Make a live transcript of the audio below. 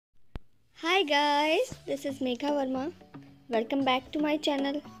Hi guys, this is Megha Verma. Welcome back to my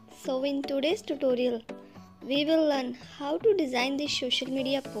channel. So in today's tutorial, we will learn how to design this social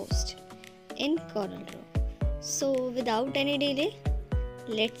media post in CorelDRAW. So without any delay,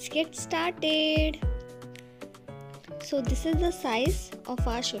 let's get started. So this is the size of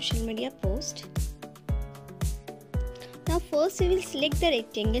our social media post. Now first we will select the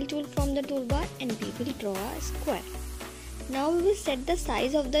rectangle tool from the toolbar and we will draw a square. Now we will set the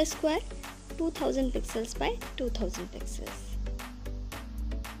size of the square 2000 pixels by 2000 pixels.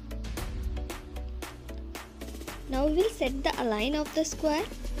 Now we will set the align of the square.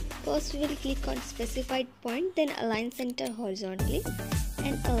 First we will click on specified point, then align center horizontally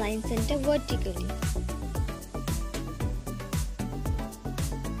and align center vertically.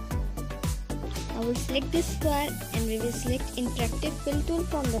 Now we will select this square and we will select interactive fill tool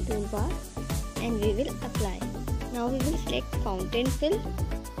from the toolbar and we will apply. Now we will select fountain fill.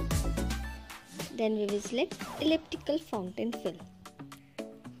 Then we will select elliptical fountain fill.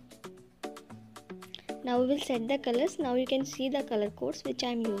 Now we will set the colors. Now you can see the color codes which I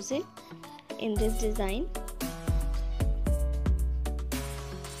am using in this design.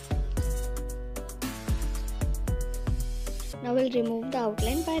 Now we will remove the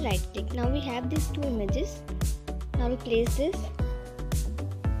outline by right click. Now we have these two images. Now we place this.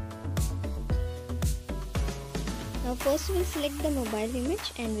 Now first we will select the mobile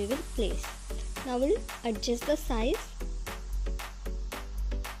image and we will place. Now we will adjust the size.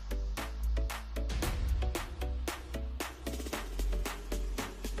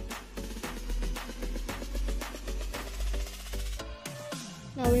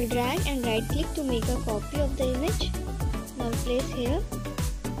 Now we will drag and right click to make a copy of the image. Now place here.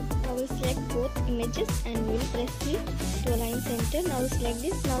 Now we will select both images and we will press C to align center. Now we select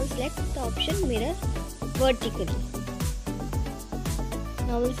this. Now we select the option mirror vertically.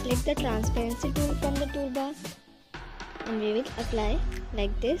 Now we will select the transparency tool from the toolbar and we will apply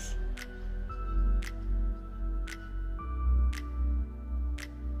like this.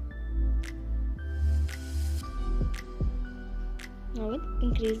 Now we will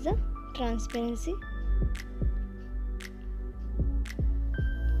increase the transparency.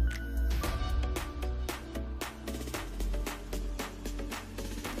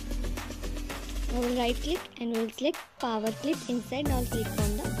 Now we will right click and we will select power clip inside. Now click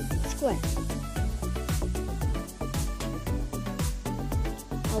on the square.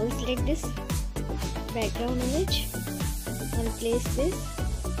 I will select this background image. I will place this.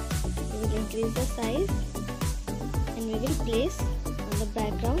 We will increase the size and we will place on the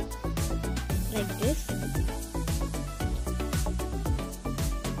background like this.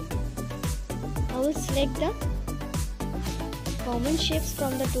 I will select the common shapes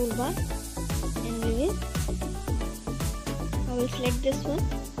from the toolbar. I will select this one.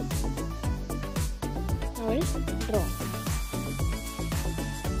 I will draw.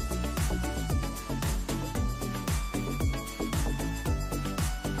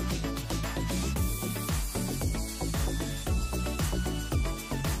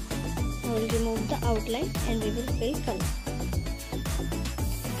 I will remove the outline and we will fill color.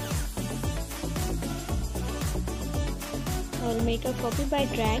 I will make a copy by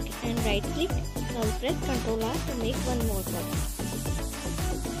drag and right click. I will press Ctrl R to make one more copy.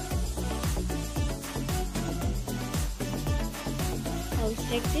 I will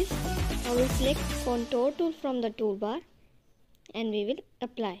select this. I will select contour tool from the toolbar and we will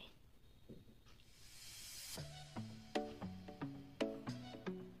apply.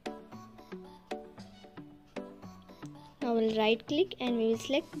 Now we will right click and we will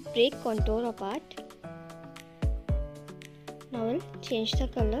select break contour apart. Now we will change the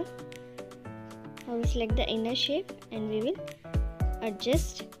color. I will select the inner shape and we will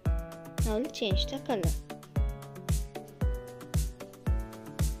adjust. Now we will change the color.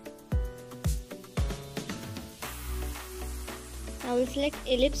 Now we will select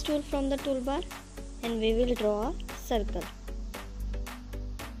ellipse tool from the toolbar and we will draw a circle.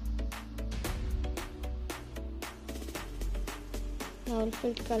 Now we will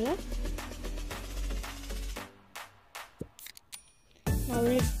fill color. Now we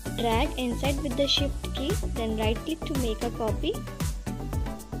will drag inside with the shift key, then right click to make a copy.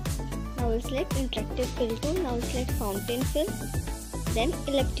 Now we will select interactive fill tool. Now we will select fountain fill, then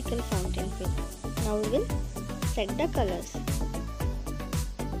elliptical fountain fill. Now we will set the colors.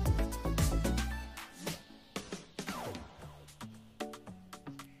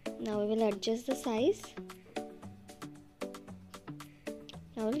 Now we will adjust the size.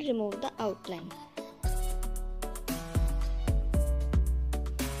 Now we will remove the outline.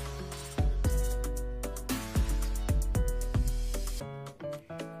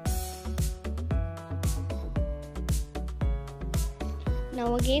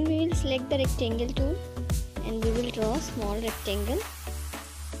 Now again we will select the rectangle tool and we will draw a small rectangle.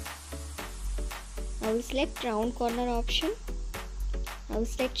 I will select round corner option. I will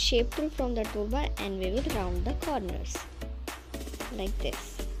select shape tool from the toolbar and we will round the corners like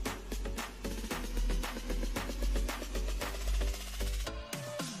this.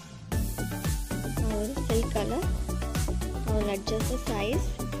 I will fill color. I will adjust the size.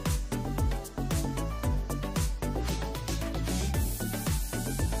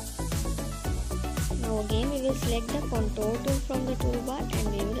 Now again we will select the contour tool from the toolbar and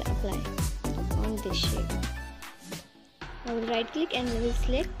we will apply on this shape. I will right click and we will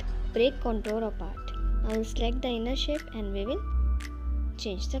select break contour apart. I will select the inner shape and we will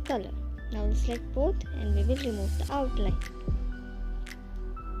change the color. Now we will select both and we will remove the outline.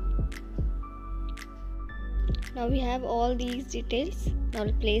 Now we have all these details. Now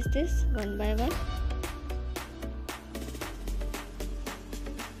we'll place this one by one.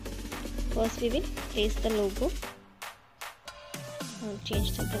 First we will place the logo. I will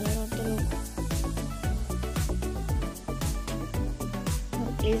change the color of the logo. I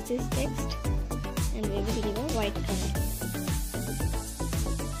will place this text and we will give a white color.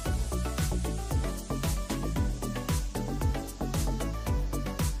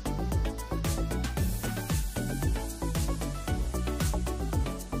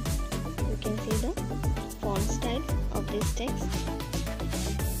 You can see the font style of this text.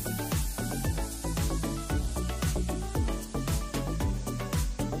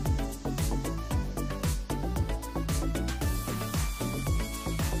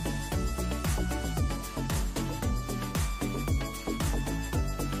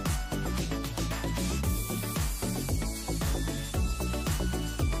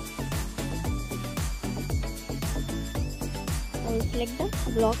 I will select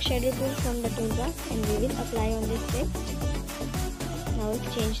the block shadow tool from the toolbar and we will apply on this text. Now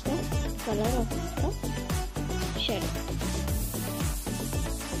we'll change the color of the shadow.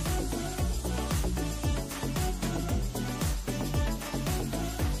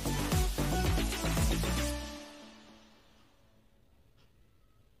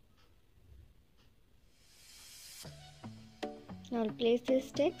 Now I'll place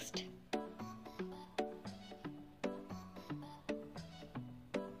this text.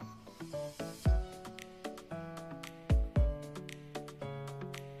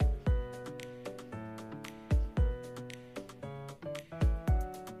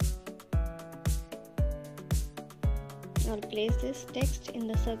 I'll place this text in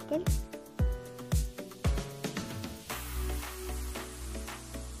the circle.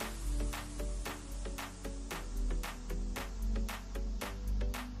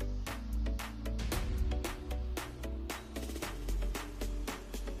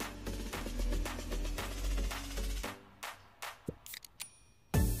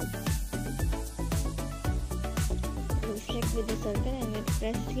 We'll select with the circle and we'll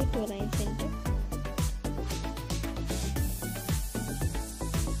press C to align center.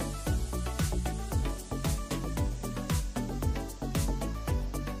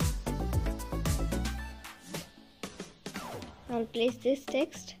 I'll place this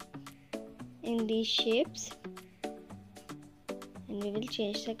text in these shapes and we will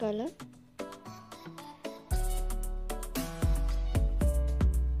change the color.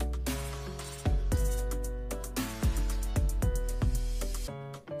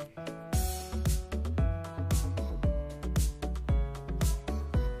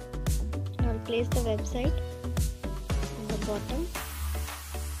 I'll place the website on the bottom.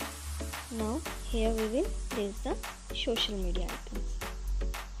 Now here we will place the social media icons.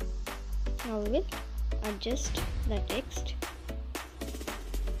 Now we will adjust the text.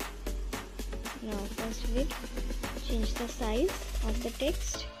 Now first we will change the size of the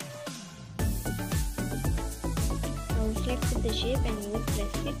text. Now we select the shape and we will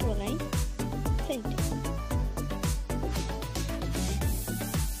press it to align center.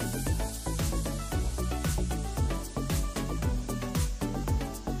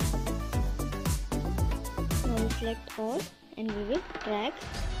 Now we select all and we will drag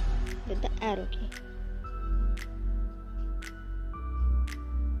with the arrow key.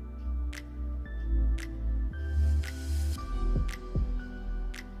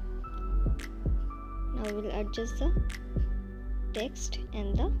 Now we will adjust the text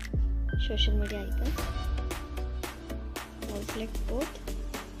and the social media icons. Now select both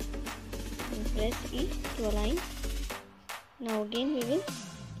and press E to align. Now again we will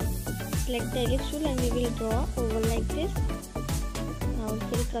select the ellipse tool and we will draw over like this. Now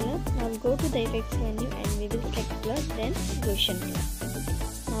fill color. Now we'll go to the effects menu and we will select blur, then Gaussian blur.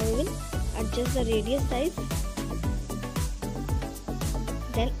 Now we will adjust the radius size.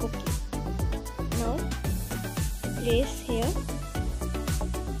 then OK. Now place here.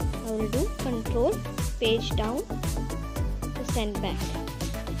 I will do control page down to send back.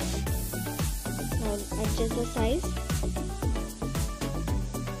 Now adjust the size.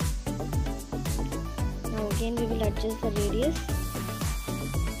 Now again we will adjust the radius.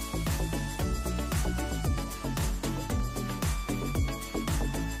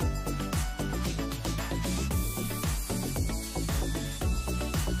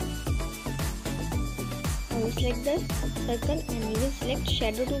 I will select the circle and we will select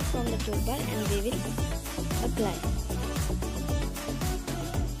shadow tool from the toolbar and we will apply.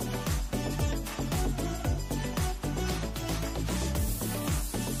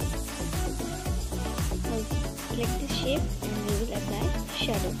 Now select the shape and we will apply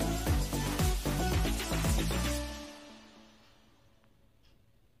shadow.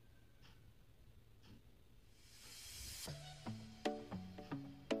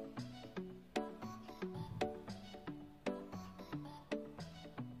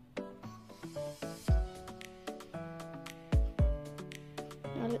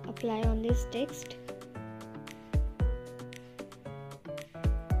 I'll apply on this text.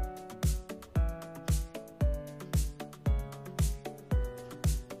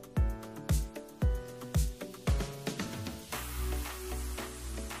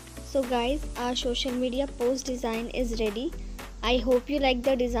 So guys, our social media post design is ready. I hope you like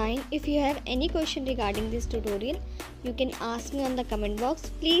the design. If you have any question regarding this tutorial, you can ask me on the comment box.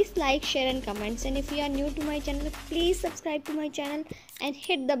 Please like, share and comments, and if you are new to my channel, please subscribe to my channel and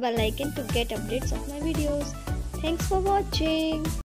hit the bell icon to get updates of my videos. Thanks for watching.